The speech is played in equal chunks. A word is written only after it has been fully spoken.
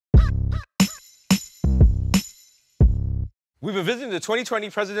We've been visiting the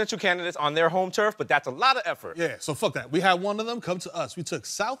 2020 presidential candidates on their home turf, but that's a lot of effort. Yeah, so fuck that. We had one of them come to us. We took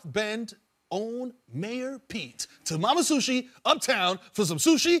South Bend own Mayor Pete to Mama Sushi, Uptown, for some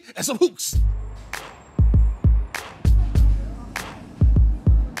sushi and some hooks.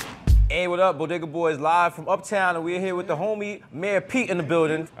 Hey, what up? Bodega Boys live from Uptown, and we're here with the homie Mayor Pete in the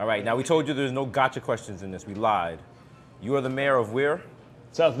building. All right, now we told you there's no gotcha questions in this. We lied. You are the mayor of where?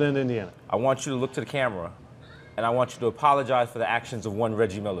 South Bend, Indiana. I want you to look to the camera, and I want you to apologize for the actions of one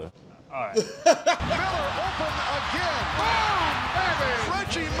Reggie Miller. All right. Miller open again. Boom, baby.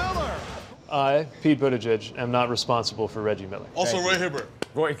 Reggie Miller. I, Pete Buttigieg, am not responsible for Reggie Miller. Also, Roy Hibbert.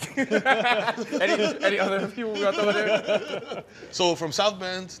 Roy. any other people we got over there? So from South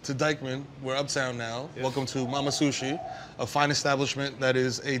Bend to Dykeman, we're Uptown now. Yes. Welcome to Mama Sushi, a fine establishment that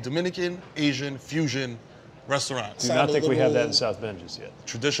is a Dominican Asian fusion restaurant. Do not think we have that in South Bend just yet.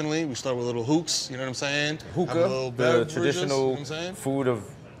 Traditionally, we start with little hooks, you know what I'm saying? Hookah, the traditional food of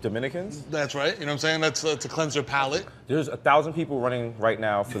Dominicans? That's right, you know what I'm saying? That's to cleanse your palate. There's 1,000 people running right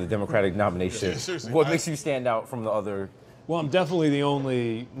now for the Democratic nomination. Seriously, what makes you stand out from the other? Well, I'm definitely the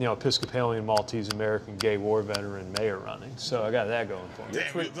only, Episcopalian Maltese American gay war veteran mayor running, so I got that going for me.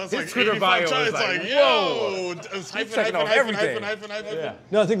 Damn, that's his like Twitter bio is it's like, yo, checking out everything. Yeah.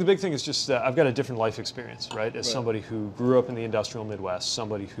 No, I think the big thing is just I've got a different life experience, right? As somebody who grew up in the industrial Midwest,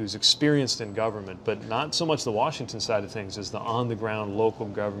 somebody who's experienced in government, but not so much the Washington side of things as the on-the-ground local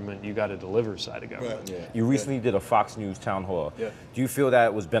government, you got to deliver side of government. Right. Yeah. You recently did a Fox News town hall. Yeah. Do you feel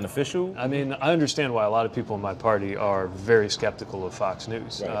that was beneficial? I mean, I understand why a lot of people in my party are very skeptical of Fox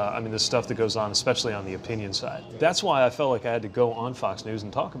News. Right. I mean, the stuff that goes on, especially on the opinion side. That's why I felt like I had to go on Fox News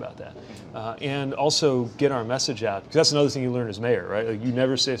and talk about that. And also get our message out. Because that's another thing you learn as mayor, right? Like, you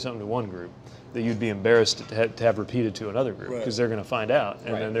never say something to one group that you'd be embarrassed to have repeated to another group, because they're going to find out,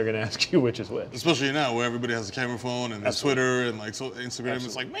 and then they're going to ask you which is which. Especially now, where everybody has a camera phone and Twitter and like Instagram. Absolutely.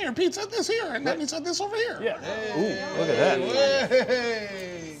 It's like, Mayor Pete said this here, and then he said this over here. Yeah. Hey. Ooh, look at that.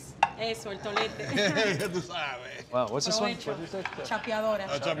 Hey. Eso, el tolete. Wow, what's this one? What did you say? Chapeadora.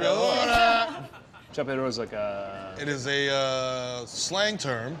 Chapeadora. Chapeadora is like a... It is a slang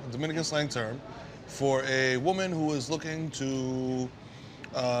term, a Dominican slang term, for a woman who is looking to,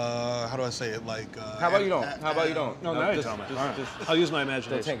 how do I say it? Like. How about you don't? How about you don't? No, now you're telling me. I'll use my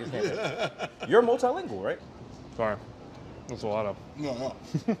imagination. You're multilingual, right? Sorry. That's a lot of... No.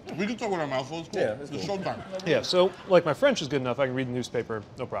 We can talk with our mouth full. It's cool. Yeah, it's showtime. Yeah, so, like, my French is good enough. I can read the newspaper,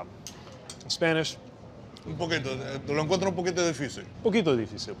 no problem. Spanish... Un poquito. Lo encuentro un poquito difícil. Poquito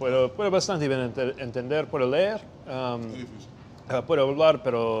difícil. Puedo bastante bien entender, puedo leer. Puedo hablar,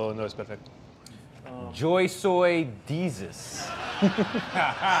 pero no es perfecto. Joy soy DESUS.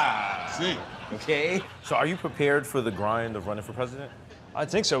 Sí. Okay. So are you prepared for the grind of running for president? I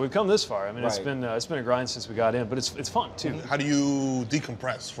think so. We've come this far. I mean, it's been a grind since we got in, but it's fun too. How do you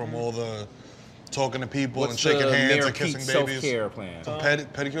decompress from all the talking to people and shaking hands and kissing babies? Self-care plan.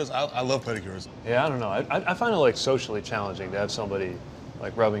 Pedicures? I love pedicures. Yeah, I don't know. I find it like socially challenging to have somebody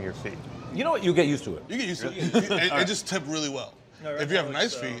like rubbing your feet. You know what? You get used to it. You get used to it. It just tip really well. If you have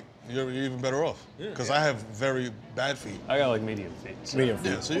nice feet, you're even better off. Because I have very bad feet. I got like medium feet. So medium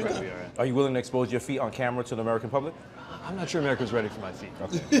feet. Yeah, so you're good. All right. Are you willing to expose your feet on camera to the American public? I'm not sure America's ready for my feet.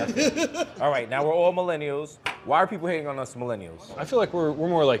 Okay, that's good. All right, now we're all millennials. Why are people hating on us millennials? I feel like we're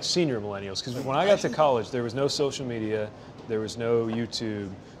more like senior millennials, because when I got to college, there was no social media, there was no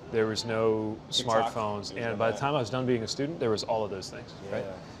YouTube, there was no smartphones, and by the time I was done being a student, there was all of those things, right?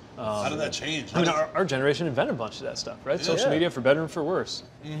 How did that change? I mean, our generation invented a bunch of that stuff, right? Social media, for better and for worse.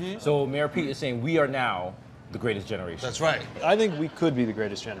 So Mayor Pete is saying we are now the greatest generation. That's right. I think we could be the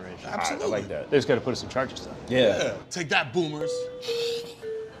greatest generation. Absolutely. I like that. They just got to put us in charge of stuff. Yeah. Take that, boomers.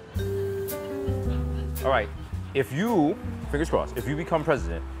 All right. If you, fingers crossed, if you become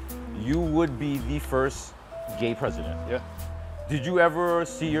president, you would be the first gay president. Yeah. Did you ever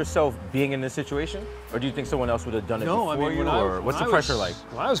see yourself being in this situation? Or do you think someone else would have done it before you? Or what's the pressure like?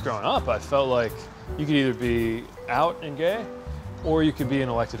 When I was growing up, I felt like you could either be out and gay, or you could be in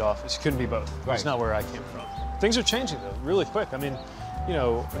elected office. You couldn't be both. Right. It's not where I came from. Things are changing, though, really quick. I mean,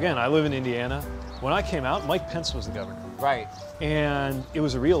 again, I live in Indiana. When I came out, Mike Pence was the governor. Right. And it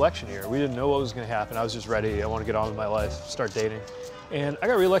was a re-election year. We didn't know what was going to happen. I was just ready. I want to get on with my life, start dating. And I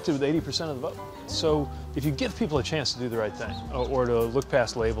got reelected with 80% of the vote. So if you give people a chance to do the right thing, or to look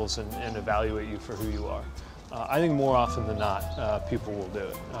past labels and evaluate you for who you are, I think more often than not, people will do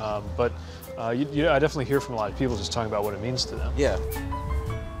it. But I definitely hear from a lot of people just talking about what it means to them. Yeah.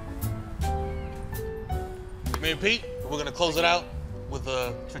 Me and Pete, we're going to close it out with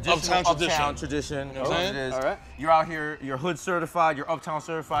a Uptown tradition. You know what I'm saying? All right. You're out here, you're hood certified, you're Uptown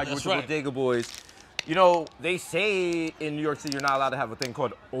certified, you're with the Bodega Boys. You know, they say in New York City you're not allowed to have a thing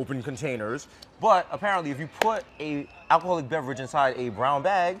called open containers, but apparently if you put a alcoholic beverage inside a brown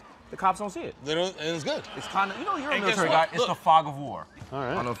bag, the cops don't see it. They don't, and it's good. It's kind of, you know, you're a And military guess guy. what? It's the Look. fog of war. All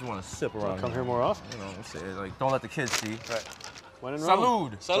right. I don't know if you want to sip around. Come here more often. You know, I'm saying, like, don't let the kids see. Right. When in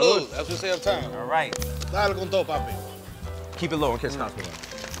Rome. Salud. Salud. That's what we say uptown. All right. Dale con todo, papi. Keep it low in case cops come in.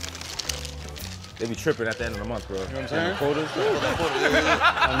 They be tripping at the end of the month, bro. You know what I'm saying? Quotas.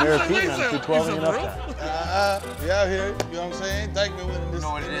 I'm Mayor Pete and I'm 212 and Uptown. We out here, you know what I'm saying? Dykeman winning this. You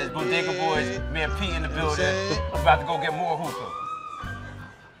know what it is. Bodega Boys, Mayor Pete in the building. saying? I'm about to go get more hookah.